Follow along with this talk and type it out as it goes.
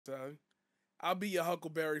Son. I'll be your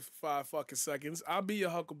Huckleberry for 5 fucking seconds. I'll be your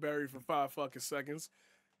Huckleberry for 5 fucking seconds.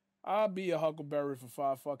 I'll be your Huckleberry for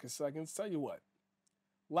 5 fucking seconds. Tell you what.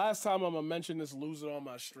 Last time I'm gonna mention this loser on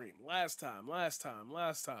my stream. Last time.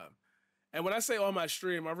 And when I say on my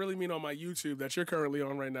stream, I really mean on my YouTube that you're currently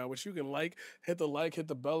on right now, which you can hit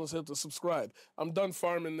the bell, and hit the subscribe. I'm done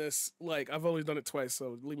farming this. Like, I've only done it twice,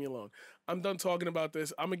 so leave me alone. I'm done talking about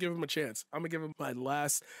this. I'm gonna give him a chance. I'm gonna give him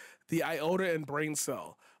the iota and brain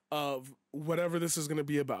cell of whatever this is gonna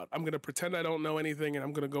be about. I'm gonna pretend I don't know anything, and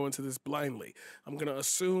I'm gonna go into this blindly. I'm gonna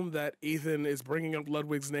assume that Ethan is bringing up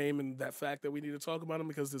Ludwig's name and that fact that we need to talk about him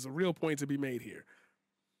because there's a real point to be made here.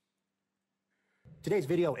 Today's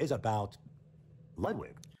video is about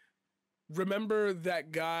Ludwig. Remember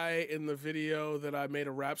that guy in the video that I made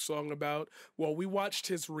a rap song about? Well, we watched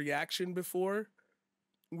his reaction before.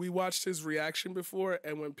 And when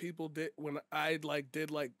I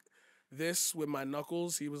did this with my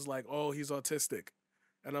knuckles, he was like, "Oh, he's autistic,"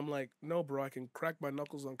 and I'm like, "No, bro, I can crack my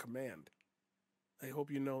knuckles on command." I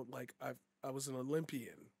hope you know, I was an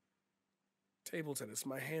Olympian. Table tennis,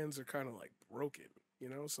 my hands are kind of broken,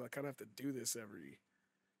 so I kind of have to do this every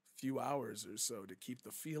few hours or so to keep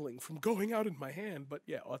the feeling from going out in my hand. But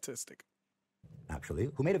yeah, autistic. Actually,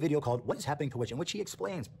 who made a video called What is Happening to Twitch, in which he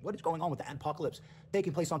explains what is going on with the apocalypse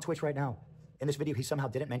taking place on Twitch right now. In this video, he somehow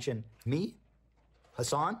didn't mention me,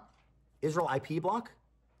 Hassan, Israel IP block,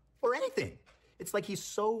 or anything. It's like he's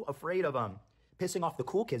so afraid of pissing off the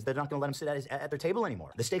cool kids, they're not going to let him sit at their table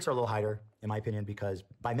anymore. The stakes are a little higher, in my opinion, because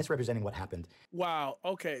by misrepresenting what happened. Wow.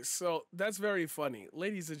 Okay, so that's very funny.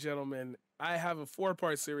 Ladies and gentlemen, I have a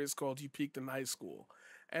 4-part series called You Peaked in High School.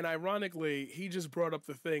 And ironically, he just brought up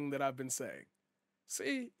the thing that I've been saying.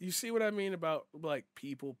 See? You see what I mean about,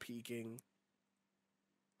 people peaking?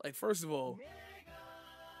 First of all.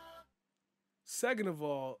 Second of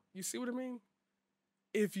all, you see what I mean?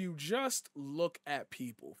 If you just look at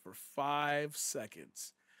people for 5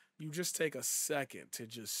 seconds, you just take a second to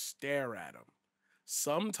just stare at them.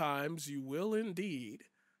 Sometimes you will indeed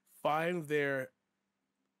find their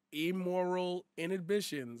immoral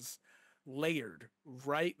inhibitions layered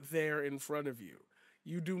right there in front of you.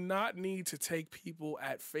 You do not need to take people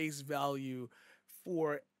at face value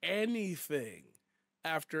for anything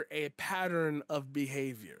after a pattern of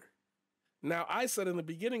behavior. Now, I said in the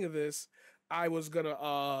beginning of this, I was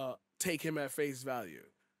gonna take him at face value.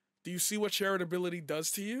 Do you see what charitability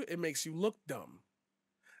does to you? It makes you look dumb.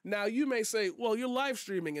 Now, you may say, well, you're live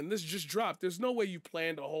streaming and this just dropped. There's no way you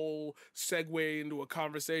planned a whole segue into a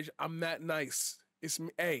conversation. I'm that nice. It's me.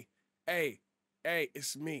 Hey,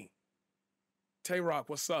 it's me. Tay-Rock,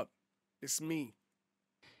 what's up? It's me.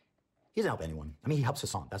 He doesn't help anyone. I mean, he helps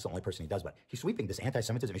Hassan. That's the only person he does, but he's sweeping this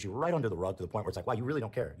anti-Semitism issue right under the rug to the point where it's like, wow, you really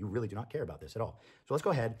don't care. You really do not care about this at all. So let's go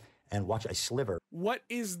ahead and watch a sliver. What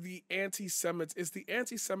is the anti-Semitism? Is the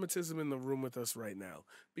anti-Semitism in the room with us right now?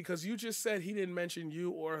 Because you just said he didn't mention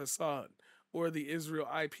you or Hassan or the Israel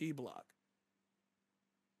IP block.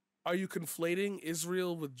 Are you conflating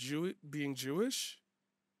Israel with being Jewish?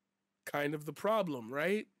 Kind of the problem,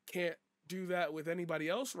 right? Can't do that with anybody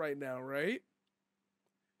else right now, right?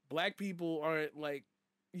 Black people aren't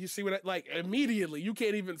you see what immediately, you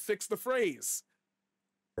can't even fix the phrase.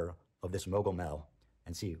 Of this mogul Mel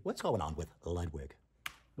and see what's going on with Ludwig.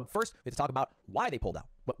 Well, first, we have to talk about why they pulled out.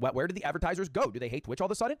 Where did the advertisers go? Do they hate Twitch all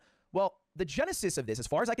of a sudden? Well, the genesis of this, as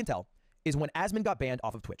far as I can tell, is when Asman got banned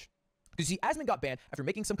off of Twitch. Because you see, Asman got banned after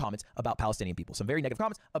making some comments about Palestinian people, some very negative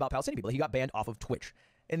comments about Palestinian people. He got banned off of Twitch.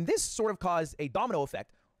 And this sort of caused a domino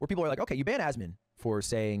effect where people are like, okay, you ban Asman for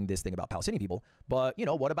saying this thing about Palestinian people, but,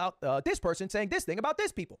 what about this person saying this thing about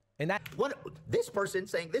this people? And that... What? This person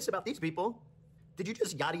saying this about these people? Did you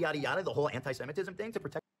just yada, yada, yada, the whole anti-Semitism thing to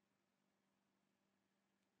protect...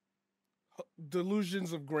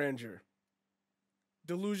 Delusions of grandeur.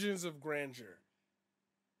 Delusions of grandeur.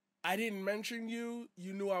 I didn't mention you.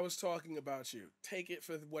 You knew I was talking about you. Take it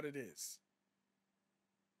for what it is.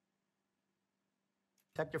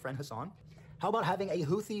 Protect your friend Hassan? How about having a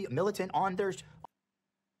Houthi militant on their...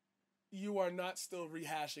 You are not still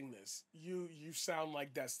rehashing this. You sound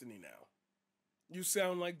like Destiny now. You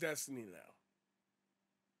sound like Destiny now.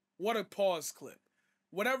 What a pause clip.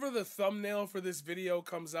 Whatever the thumbnail for this video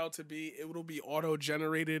comes out to be, it will be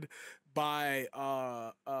auto-generated by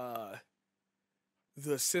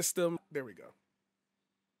the system. There we go.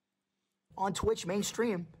 On Twitch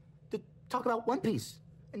mainstream to talk about One Piece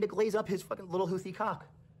and to glaze up his fucking little Houthi cock.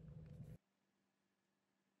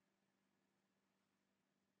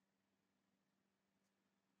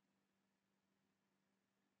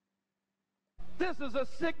 This is a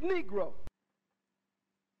sick Negro.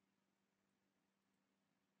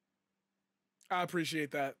 I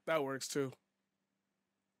appreciate that. That works too.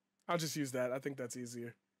 I'll just use that. I think that's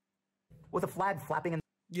easier. With a flag flapping in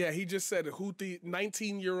Yeah, he just said Houthi,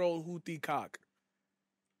 19-year-old Houthi cock.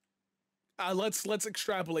 Let's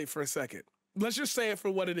extrapolate for a second. Let's just say it for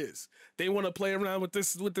what it is. They want to play around with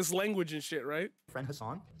this language and shit, right? friend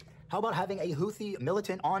Hassan. How about having a Houthi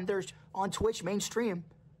militant on Twitch mainstream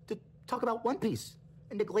to talk about One Piece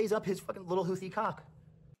and to glaze up his fucking little Houthi cock?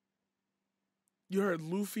 You heard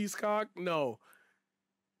Luffy's cock? No,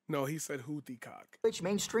 he said Houthi cock. Twitch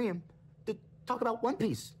mainstream to talk about One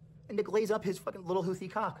Piece and to glaze up his fucking little Houthi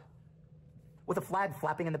cock with a flag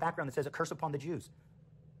flapping in the background that says "A curse upon the Jews."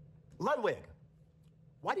 Ludwig,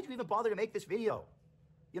 why did you even bother to make this video?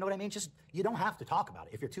 You know what I mean? Just, you don't have to talk about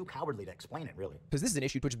it if you're too cowardly to explain it, really. Because this is an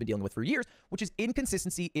issue Twitch has been dealing with for years, which is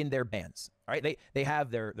inconsistency in their bans. All right, they have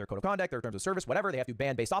their code of conduct, their terms of service, whatever. They have to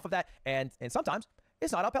ban based off of that, and sometimes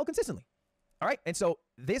it's not upheld consistently. All right, and so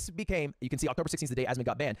this became, you can see October 16th, the day Asmund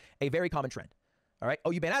got banned, a very common trend. All right,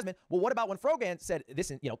 oh, you ban Asmund? Well, what about when Frogan said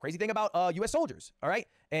this, crazy thing about U.S. soldiers? All right,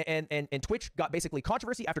 and Twitch got basically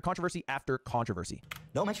controversy after controversy after controversy.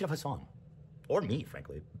 No mention of Hassan, or me,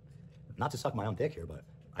 frankly. Not to suck my own dick here, but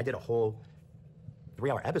I did a whole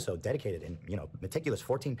 3-hour episode dedicated in, meticulous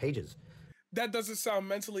 14 pages. That doesn't sound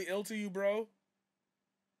mentally ill to you, bro.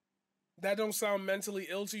 That don't sound mentally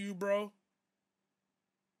ill to you, bro.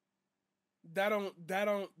 That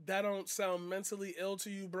don't sound mentally ill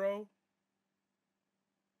to you, bro.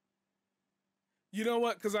 You know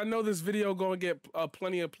what? Because I know this video gonna get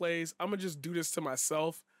plenty of plays. I'm gonna just do this to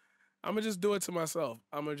myself. I'm gonna just do it to myself.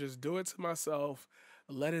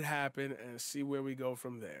 Let it happen and see where we go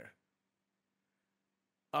from there.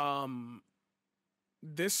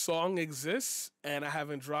 This song exists and I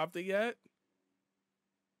haven't dropped it yet.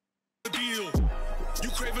 Deal. You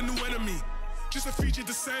crave a new enemy, just a featured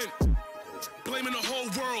descent. Blaming the whole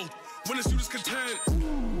world when the students content.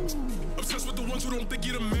 Obsessed with the ones who don't think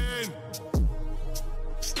you're the man.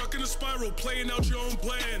 Stuck in a spiral, playing out your own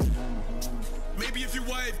plan. Maybe if your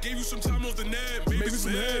wife gave you some time off the net, maybe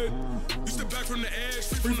some head. You step back from the edge,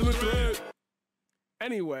 free from the thread.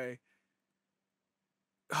 Anyway.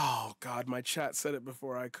 Oh, God, my chat said it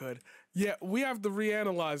before I could. Yeah, we have to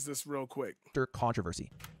reanalyze this real quick. After controversy.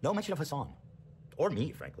 No mention of Hassan, or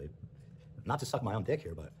me, frankly. Not to suck my own dick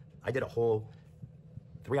here, but I did a whole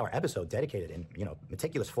 3-hour episode dedicated in,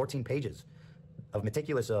 meticulous 14 pages of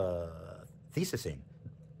meticulous thesising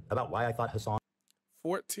about why I thought Hassan...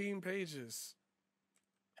 14 pages.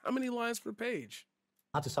 How many lines per page?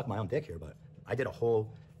 Not to suck my own dick here, but I did a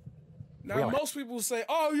whole... Now, most people say,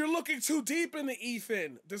 oh, you're looking too deep into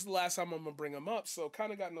Ethan. This is the last time I'm going to bring him up, so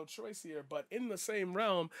kind of got no choice here. But in the same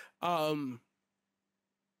realm,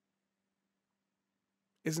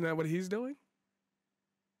 isn't that what he's doing?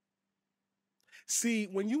 See,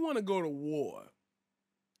 when you want to go to war,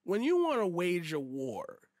 when you want to wage a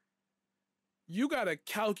war, you got to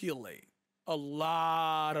calculate a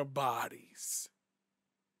lot of bodies.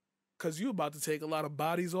 Because you're about to take a lot of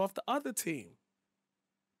bodies off the other team.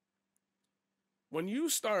 When you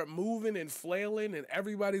start moving and flailing and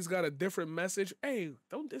everybody's got a different message, hey,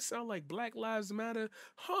 don't this sound like Black Lives Matter?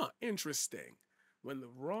 Huh, interesting. When the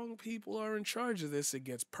wrong people are in charge of this, it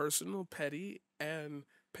gets personal, petty, and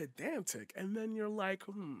pedantic. And then you're like,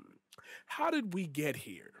 how did we get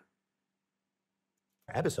here?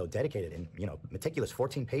 Episode dedicated in, meticulous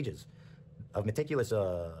 14 pages of meticulous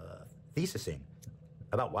thesising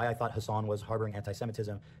about why I thought Hassan was harboring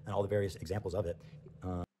anti-Semitism and all the various examples of it.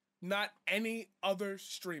 Not any other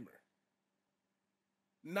streamer.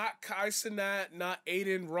 Not Kai Cenat, not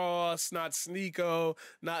Aiden Ross, not Sneeko,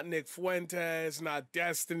 not Nick Fuentes, not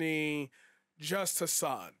Destiny, just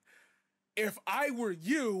Hassan. If I were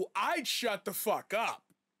you, I'd shut the fuck up.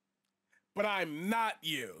 But I'm not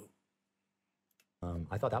you.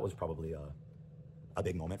 I thought that was probably a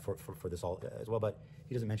big moment for this all as well, but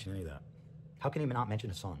he doesn't mention any of that. How can he not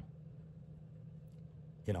mention Hassan?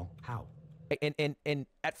 How? And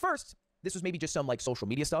at first, this was maybe just some social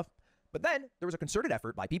media stuff, but then there was a concerted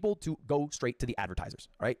effort by people to go straight to the advertisers,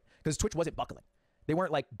 right? Because Twitch wasn't buckling. They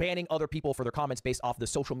weren't banning other people for their comments based off the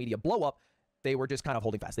social media blow up. They were just kind of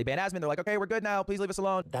holding fast. They banned Asmund. They're like, okay, we're good now. Please leave us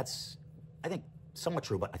alone. That's, I think, somewhat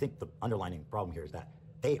true, but I think the underlying problem here is that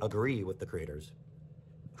they agree with the creators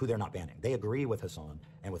who they're not banning. They agree with Hassan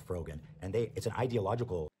and with Frogan, and it's an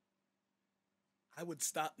ideological... I would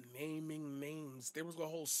stop naming names. There was a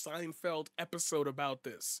whole Seinfeld episode about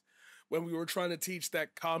this. When we were trying to teach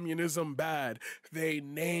that communism bad, they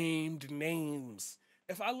named names.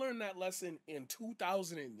 If I learned that lesson in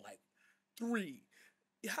 2003,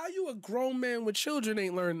 how you a grown man with children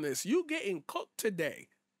ain't learned this? You getting cooked today.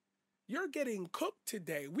 You're getting cooked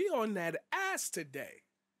today. We on that ass today.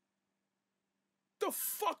 The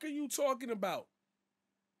fuck are you talking about?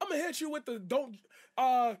 I'm gonna hit you with the don't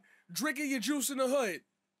drinking your juice in the hood.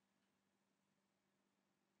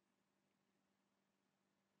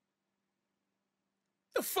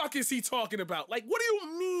 The fuck is he talking about? Like, what do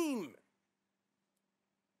you mean?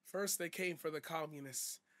 First they came for the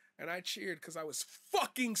communists, and I cheered because I was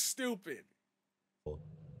fucking stupid.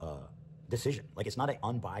 Decision. Like, it's not an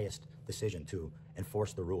unbiased decision to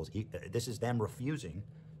enforce the rules. This is them refusing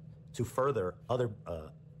to further other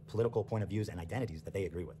political point of views and identities that they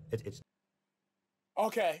agree with. It's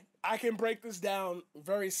okay. I can break this down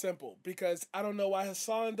very simple because I don't know why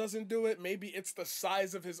Hassan doesn't do it. Maybe it's the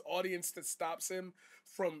size of his audience that stops him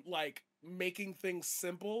from like making things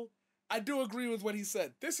simple. I do agree with what he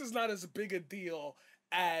said. This is not as big a deal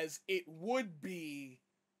as it would be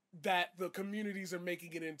that the communities are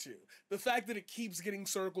making it into. The fact that it keeps getting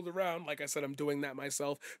circled around, like I said, I'm doing that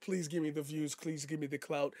myself. Please give me the views. Please give me the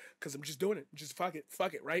clout because I'm just doing it. Just fuck it,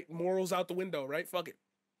 right? Morals out the window, right? Fuck it.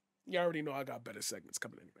 You already know I got better segments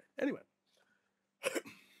coming anyway. Anyway,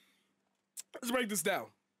 let's break this down.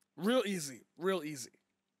 Real easy, real easy.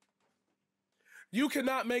 You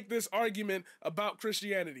cannot make this argument about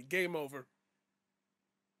Christianity. Game over.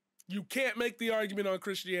 You can't make the argument on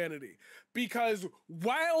Christianity because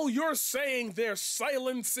while you're saying they're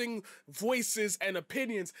silencing voices and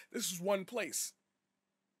opinions, this is one place.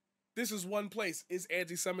 This is one place. Is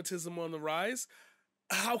anti-Semitism on the rise?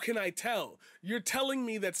 How can I tell? You're telling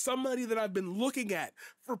me that somebody that I've been looking at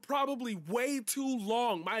for probably way too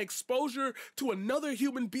long, my exposure to another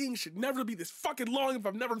human being should never be this fucking long if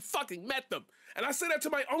I've never fucking met them. And I say that to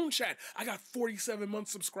my own chat. I got 47 month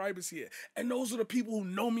subscribers here. And those are the people who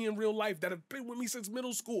know me in real life that have been with me since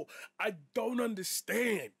middle school. I don't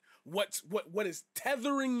understand what is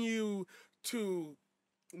tethering you to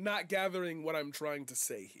not gathering what I'm trying to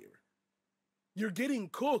say here. You're getting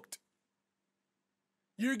cooked.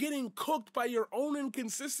 You're getting cooked by your own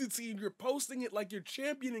inconsistency and you're posting it like you're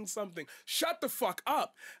championing something. Shut the fuck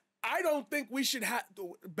up. I don't think we should have,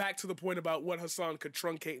 back to the point about what Hassan could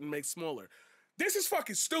truncate and make smaller. This is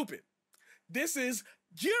fucking stupid. This is,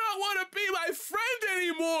 you don't want to be my friend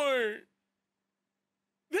anymore.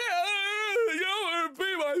 Yeah, you don't want to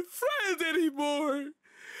be my friend anymore. And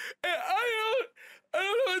I don't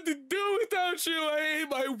know what to do without you. I hate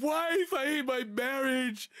my wife. I hate my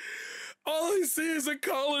marriage. All I see is a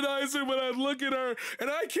colonizer when I look at her, and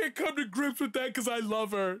I can't come to grips with that because I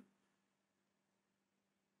love her.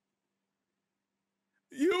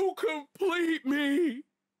 You complete me.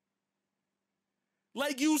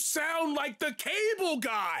 Like you sound like the cable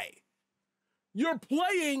guy. You're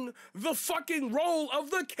playing the fucking role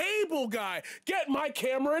of the cable guy. Get my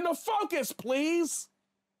camera into focus, please.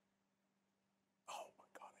 Oh my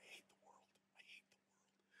God, I hate the world. I hate the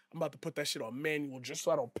world. I'm about to put that shit on manual just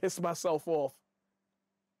so I don't piss myself off.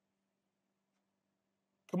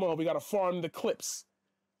 Come on, we gotta farm the clips.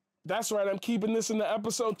 That's right, I'm keeping this in the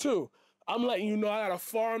episode too. I'm letting you know I gotta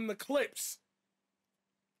farm the clips.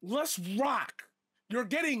 Let's rock. You're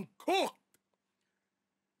getting cooked.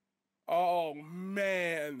 Oh,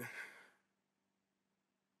 man.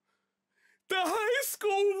 The high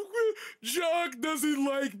school jock doesn't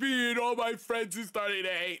like me and all my friends are starting to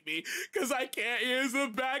hate me because I can't use the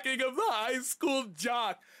backing of the high school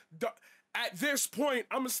jock. At this point,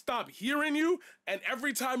 I'm going to stop hearing you, and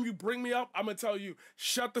every time you bring me up, I'm going to tell you,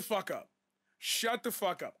 shut the fuck up. Shut the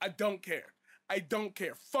fuck up. I don't care. I don't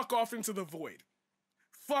care. Fuck off into the void.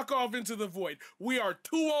 Fuck off into the void. We are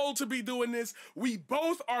too old to be doing this. We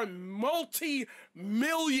both are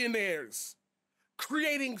multi-millionaires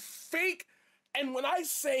creating fake. And when I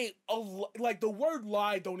say, like, the word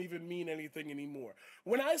lie don't even mean anything anymore.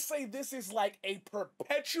 When I say this is like a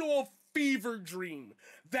perpetual fever dream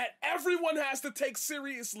that everyone has to take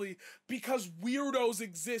seriously because weirdos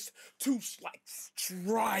exist to, like,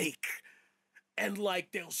 strike. And,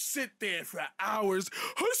 like, they'll sit there for hours.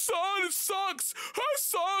 Hassan sucks.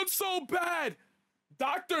 Hassan's so bad.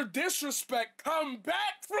 Dr. Disrespect, come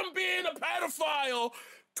back from being a pedophile.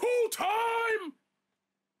 2-time.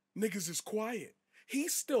 Niggas is quiet.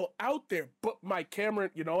 He's still out there, but my camera,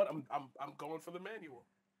 you know what? I'm going for the manual.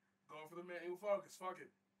 Going for the manual focus. Fuck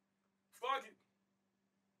it. Fuck it.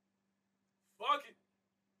 Fuck it.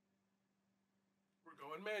 We're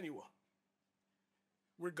going manual.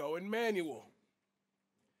 We're going manual.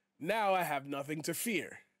 Now I have nothing to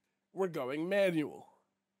fear. We're going manual.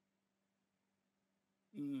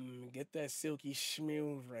 Get that silky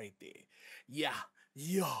smooth right there. Yeah.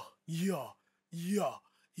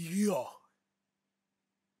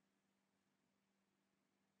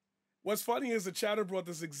 What's funny is the chatter brought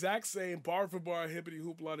this exact same bar for bar hippity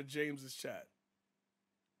hoopla to James's chat.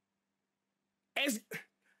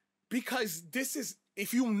 Because this is,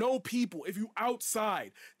 if you know people, if you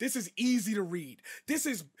outside, this is easy to read. This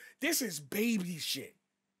is baby shit.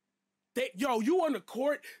 Yo, you on the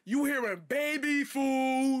court, you hearing baby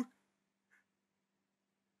food.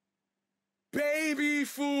 Baby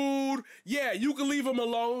food. Yeah, you can leave him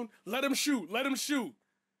alone. Let him shoot. Let him shoot.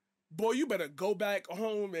 Boy, you better go back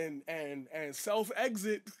home and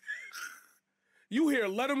self-exit. You hear,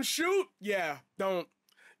 let him shoot? Yeah, don't.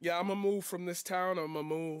 Yeah, I'm gonna move from this town. I'm gonna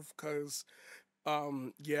move because,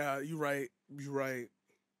 yeah, you right. You right.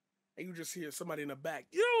 And you just hear somebody in the back,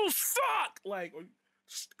 you suck! Like,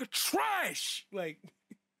 trash! Like,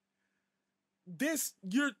 this,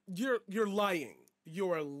 you're lying.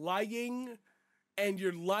 You're lying, and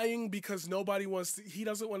you're lying because nobody wants to, he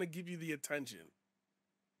doesn't want to give you the attention.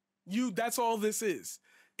 That's all this is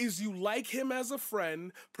you like him as a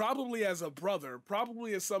friend, probably as a brother,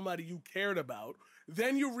 probably as somebody you cared about.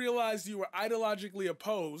 Then you realize you were ideologically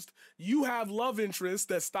opposed. You have love interests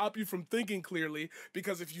that stop you from thinking clearly,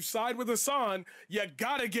 because if you side with Hassan, you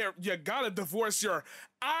gotta divorce your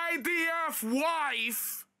IDF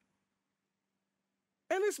wife.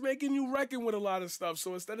 And it's making you reckon with a lot of stuff.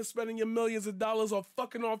 So instead of spending your millions of dollars on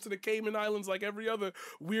fucking off to the Cayman Islands like every other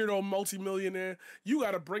weirdo multimillionaire, you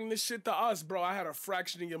got to bring this shit to us, bro. I had a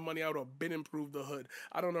fraction of your money. I would have been improved the hood.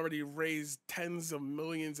 I don't already raise tens of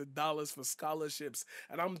millions of dollars for scholarships.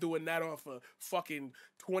 And I'm doing that off of fucking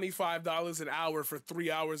 $25 an hour for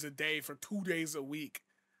 3 hours a day for 2 days a week.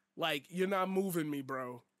 Like, you're not moving me,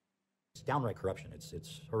 bro. It's downright corruption. It's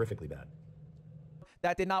horrifically bad.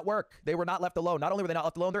 That did not work. They were not left alone. Not only were they not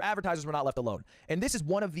left alone, their advertisers were not left alone. And this is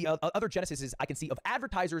one of the other genesis I can see of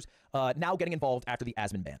advertisers now getting involved after the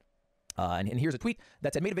Asman ban. And here's a tweet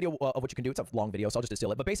that said, made a video of what you can do. It's a long video, so I'll just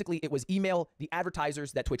distill it. But basically, it was email the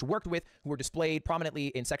advertisers that Twitch worked with who were displayed prominently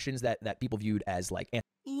in sections that people viewed as like...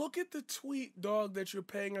 Look at the tweet, dog, that you're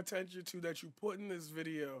paying attention to, that you put in this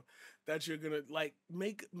video, that you're going to, like,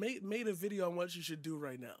 made a video on what you should do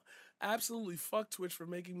right now. Absolutely fuck Twitch for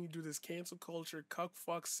making me do this cancel culture, cuck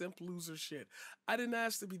fuck, simp loser shit. I didn't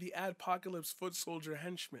ask to be the adpocalypse foot soldier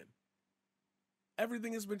henchman.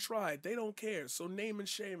 Everything has been tried. They don't care. So name and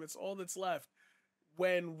shame, it's all that's left.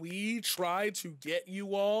 When we tried to get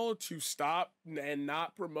you all to stop and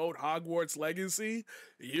not promote Hogwarts Legacy,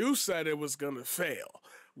 you said it was gonna fail.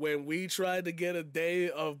 When we tried to get a day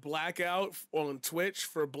of blackout on Twitch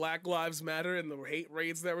for Black Lives Matter and the hate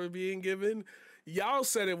raids that were being given, y'all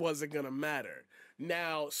said it wasn't gonna matter.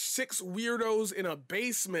 Now, 6 weirdos in a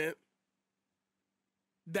basement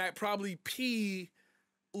that probably pee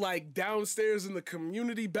like downstairs in the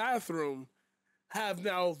community bathroom have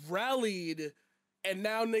now rallied, and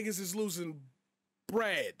now niggas is losing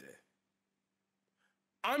bread.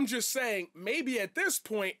 I'm just saying, maybe at this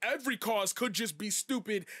point, every cause could just be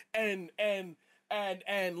stupid and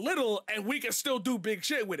little, and we can still do big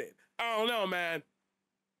shit with it. I don't know, man.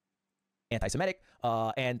 Anti-Semitic,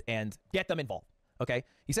 and get them involved. Okay,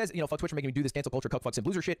 he says, fuck Twitch for making me do this cancel culture, cuck, fuck, simp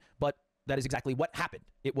loser shit, but that is exactly what happened.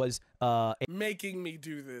 It was making me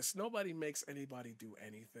do this. Nobody makes anybody do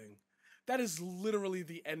anything. That is literally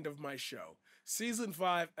the end of my show. Season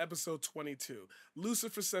 5, episode 22.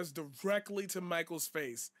 Lucifer says directly to Michael's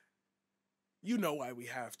face, you know why we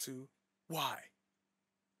have to. Why?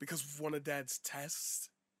 Because of one of Dad's tests?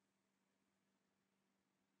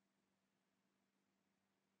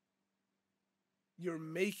 You're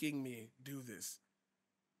making me do this.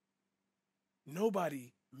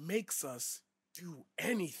 Nobody makes us do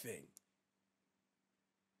anything.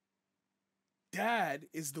 Dad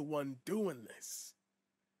is the one doing this.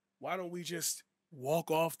 Why don't we just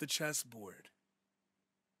walk off the chessboard?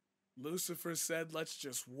 Lucifer said, let's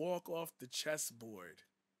just walk off the chessboard.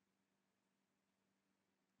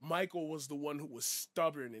 Michael was the one who was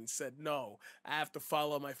stubborn and said, no, I have to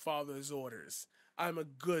follow my father's orders. I'm a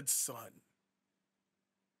good son.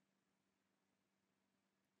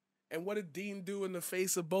 And what did Dean do in the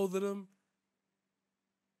face of both of them?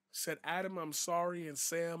 Said, Adam, I'm sorry, and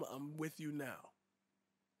Sam, I'm with you now.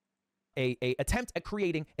 A attempt at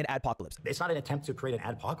creating an adpocalypse. It's not an attempt to create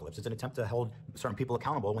an adpocalypse. It's an attempt to hold certain people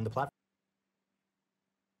accountable when the platform...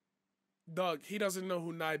 Doug, he doesn't know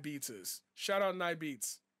who Nye Beats is. Shout out Nye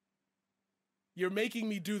Beats. You're making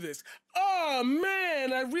me do this. Oh,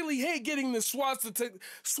 man, I really hate getting the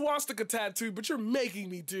swastika tattoo, but you're making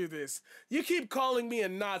me do this. You keep calling me a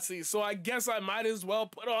Nazi, so I guess I might as well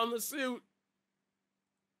put on the suit.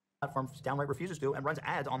 Platform downright refuses to and runs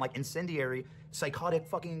ads on like incendiary, psychotic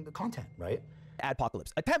fucking content, right?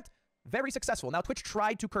 Adpocalypse. Attempt very successful. Now, Twitch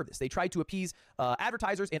tried to curb this. They tried to appease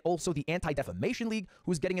advertisers and also the Anti-Defamation League,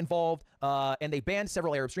 who's getting involved, and they banned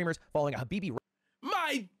several Arab streamers following a Habibi.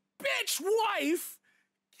 My bitch wife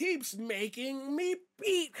keeps making me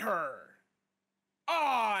beat her.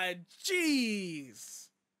 Aw, jeez.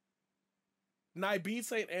 Night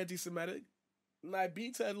Beats ain't anti-Semitic. Night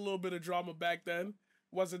Beats had a little bit of drama back then.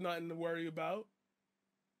 Wasn't nothing to worry about.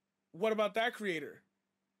 What about that creator?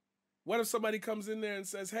 What if somebody comes in there and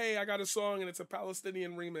says, hey, I got a song and it's a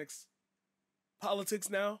Palestinian remix? Politics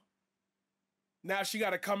now? Now she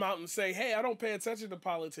got to come out and say, hey, I don't pay attention to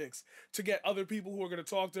politics, to get other people who are going to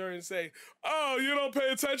talk to her and say, oh, you don't pay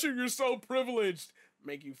attention, you're so privileged.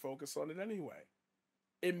 Make you focus on it anyway.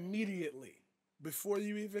 Immediately, before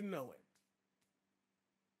you even know it.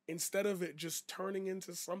 Instead of it just turning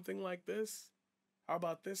into something like this, how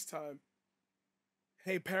about this time?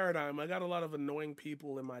 Hey, Paradigm, I got a lot of annoying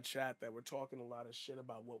people in my chat that were talking a lot of shit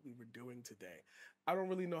about what we were doing today. I don't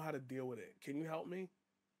really know how to deal with it. Can you help me?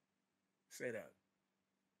 Say that.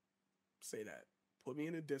 Say that. Put me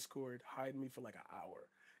in a Discord, hide me for like an hour,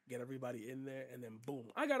 get everybody in there, and then boom,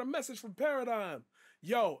 I got a message from Paradigm.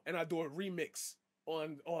 Yo, and I do a remix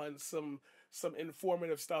on some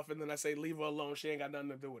informative stuff, and then I say, leave her alone, she ain't got nothing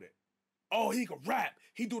to do with it. Oh, he can rap.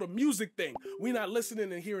 He do the music thing. We not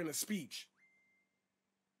listening and hearing a speech.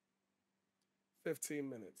 15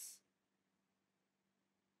 minutes.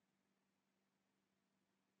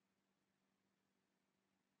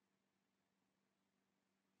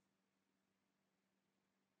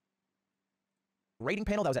 Rating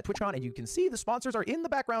panel that was at TwitchCon, and you can see the sponsors are in the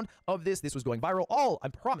background of this. This was going viral. I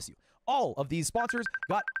promise you, all of these sponsors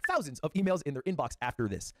got thousands of emails in their inbox after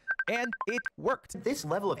this, and it worked. This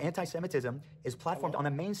level of anti-Semitism is platformed on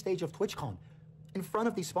the main stage of TwitchCon in front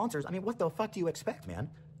of these sponsors. I mean, what the fuck do you expect, man?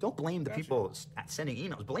 Don't blame the people sending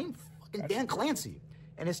emails. Blame fucking Dan Clancy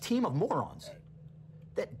and his team of morons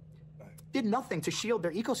that did nothing to shield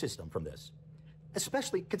their ecosystem from this,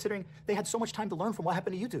 especially considering they had so much time to learn from what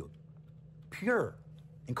happened to YouTube. Pure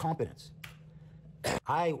incompetence.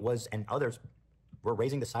 I was, and others were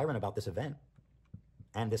raising the siren about this event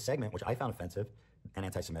and this segment, which I found offensive and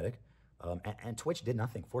anti-Semitic, and Twitch did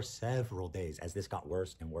nothing for several days as this got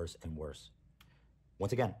worse and worse and worse.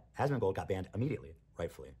 Once again, Asmongold got banned immediately,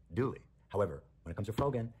 rightfully, duly. However, when it comes to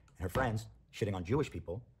Frogan and her friends shitting on Jewish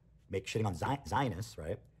people, shitting on Zionists,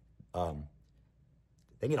 right?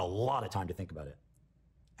 They need a lot of time to think about it.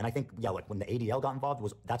 And I think, yeah, like when the ADL got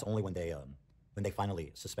involved, that's only when they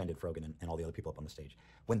finally suspended Frogan and all the other people up on the stage.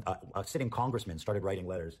 When a sitting congressman started writing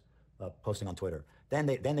letters, posting on Twitter, then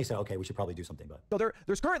they said, okay, we should probably do something about it. So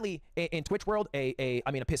there's currently in Twitch world a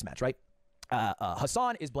piss match, right?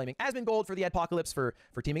 Hassan is blaming Asmongold for the apocalypse for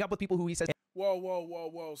teaming up with people who he says.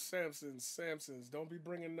 Whoa, Samsons, don't be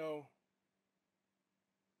bringing no.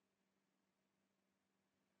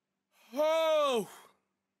 Oh,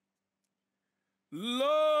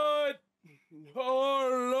 Lord,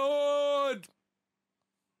 oh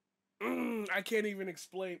Lord, I can't even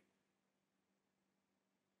explain.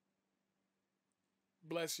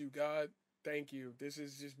 Bless you, God. Thank you. This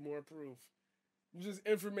is just more proof. Just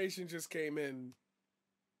information just came in.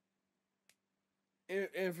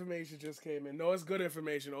 Information just came in. No, it's good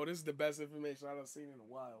information. Oh, this is the best information I've seen in a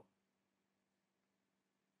while.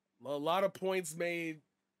 A lot of points made.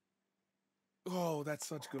 Oh, that's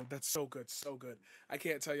such good. That's so good. So good. I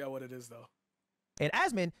can't tell y'all what it is, though. And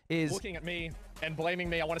Asmon is looking at me and blaming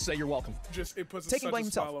me. I want to say you're welcome. Just, it puts taking blame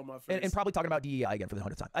a smile on my face. And probably talking about DEI again for the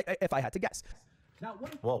 100th time, if I had to guess. Now,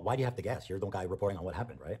 well, why do you have to guess? You're the guy reporting on what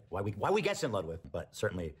happened, right? Why we guessing Ludwig? But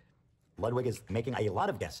certainly, Ludwig is making a lot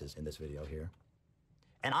of guesses in this video here.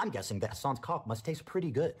 And I'm guessing that Hassan's cock must taste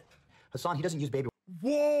pretty good. Hassan, he doesn't use baby.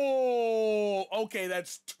 Whoa! Okay,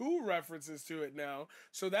 that's two references to it now.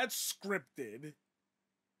 So that's scripted.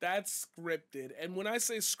 That's scripted. And when I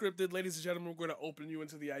say scripted, ladies and gentlemen, we're going to open you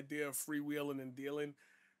into the idea of freewheeling and dealing.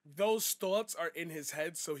 Those thoughts are in his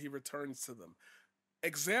head, so he returns to them.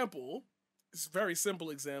 Example, it's a very simple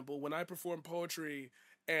example. When I perform poetry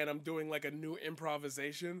and I'm doing like a new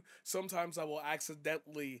improvisation, sometimes I will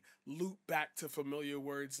accidentally loop back to familiar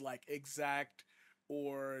words like exact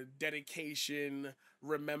or dedication,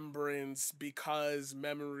 remembrance, because,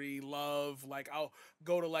 memory, love. Like I'll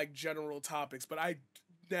go to like general topics, but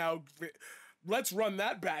let's run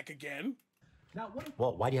that back again. Now,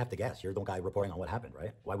 well, why do you have to guess? You're the guy reporting on what happened,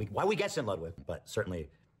 right? Why we guessing Ludwig? But certainly,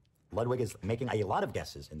 Ludwig is making a lot of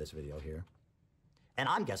guesses in this video here. And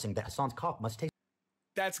I'm guessing that Hassan's cock must taste.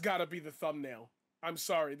 That's gotta be the thumbnail. I'm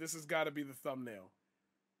sorry, this has gotta be the thumbnail.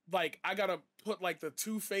 Like, I gotta put like the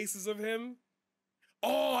two faces of him.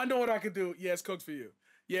 Oh, I know what I could do. Yeah, it's cooked for you.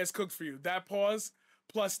 Yeah, it's cooked for you. That pause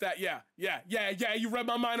Plus that, yeah, you read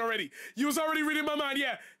my mind already. You was already reading my mind,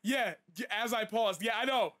 yeah, as I paused. Yeah, I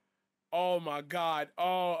know. Oh my God.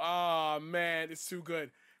 Oh, man, it's too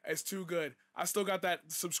good. It's too good. I still got that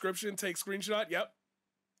subscription, take screenshot, yep.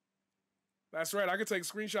 That's right, I can take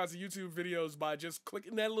screenshots of YouTube videos by just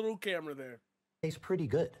clicking that little camera there. Tastes pretty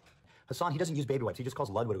good. Hassan, he doesn't use baby wipes. He just calls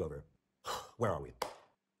Ludwig over. Where are we?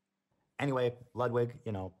 Anyway, Ludwig,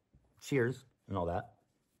 you know, cheers and all that.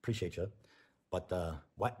 Appreciate you. But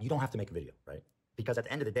what? You don't have to make a video, right? Because at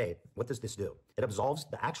the end of the day, what does this do? It absolves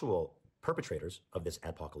the actual perpetrators of this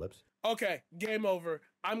apocalypse. Okay, game over.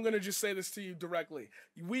 I'm gonna just say this to you directly.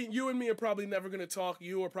 You and me are probably never gonna talk.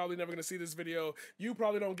 You are probably never gonna see this video. You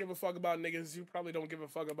probably don't give a fuck about niggas. You probably don't give a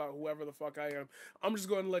fuck about whoever the fuck I am. I'm just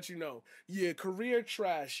going to let you know. Your career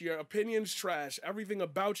trash. Your opinions trash. Everything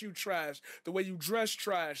about you trash. The way you dress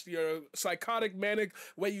trash. Your psychotic, manic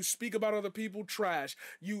way you speak about other people trash.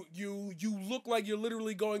 You look like you're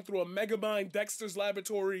literally going through a Megamind Dexter's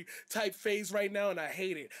Laboratory type phase right now, and I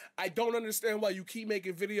hate it. I don't understand why you keep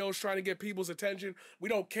making videos trying to get people's attention. We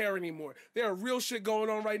don't care anymore. There are real shit going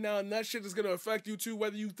on right now, and that shit is gonna affect you too,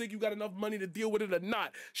 whether you think you got enough money to deal with it or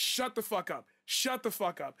not. Shut the fuck up. Shut the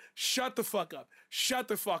fuck up. Shut the fuck up. Shut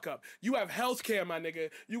the fuck up. You have healthcare, my nigga.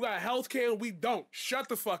 You got healthcare and we don't. Shut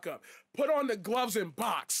the fuck up. Put on the gloves and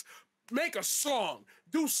box. Make a song.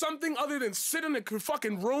 Do something other than sit in a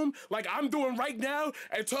fucking room like I'm doing right now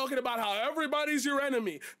and talking about how everybody's your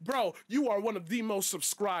enemy. Bro, you are one of the most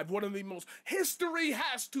subscribed, one of the most... History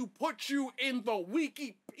has to put you in the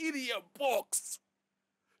Wikipedia books.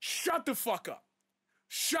 Shut the fuck up.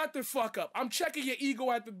 Shut the fuck up. I'm checking your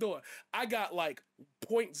ego at the door. I got like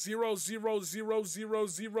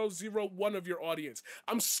 0.0000001 of your audience.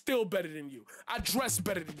 I'm still better than you. I dress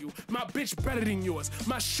better than you. My bitch better than yours.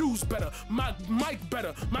 My shoes better. My mic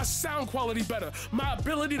better. My sound quality better. My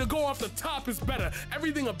ability to go off the top is better.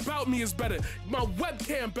 Everything about me is better. My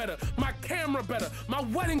webcam better. My camera better. My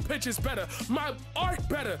wedding pictures better. My art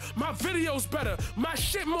better. My videos better. My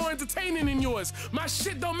shit more entertaining than yours. My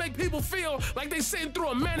shit don't make people feel like they sitting through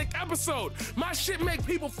a manic episode. My shit make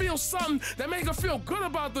people feel something that make them feel good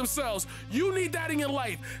about themselves. You need that in your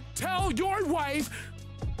life. Tell your wife,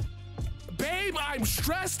 babe, I'm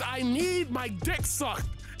stressed. I need my dick sucked.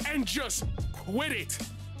 And just quit it.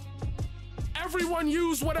 Everyone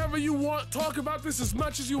use whatever you want. Talk about this as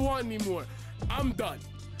much as you want anymore. I'm done.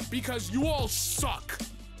 Because you all suck.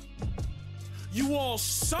 You all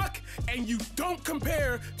suck and you don't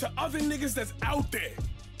compare to other niggas that's out there.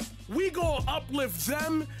 We gonna uplift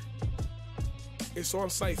them. It's on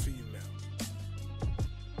site for you now.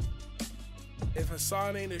 If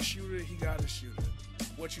Hassan ain't a shooter, he got a shooter.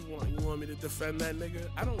 What you want? You want me to defend that nigga?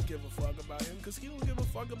 I don't give a fuck about him because he don't give a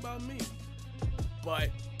fuck about me.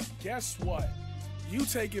 But guess what? You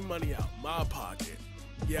taking money out my pocket.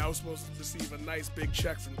 Yeah, I was supposed to receive a nice big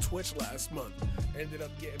check from Twitch last month. Ended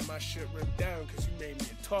up getting my shit ripped down because you made me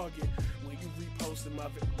a target when you reposted my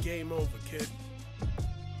game over, kid.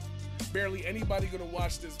 Barely anybody gonna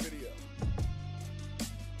watch this video.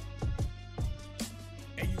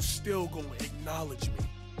 And you still gonna acknowledge me.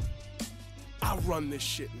 I run this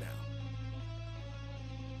shit now.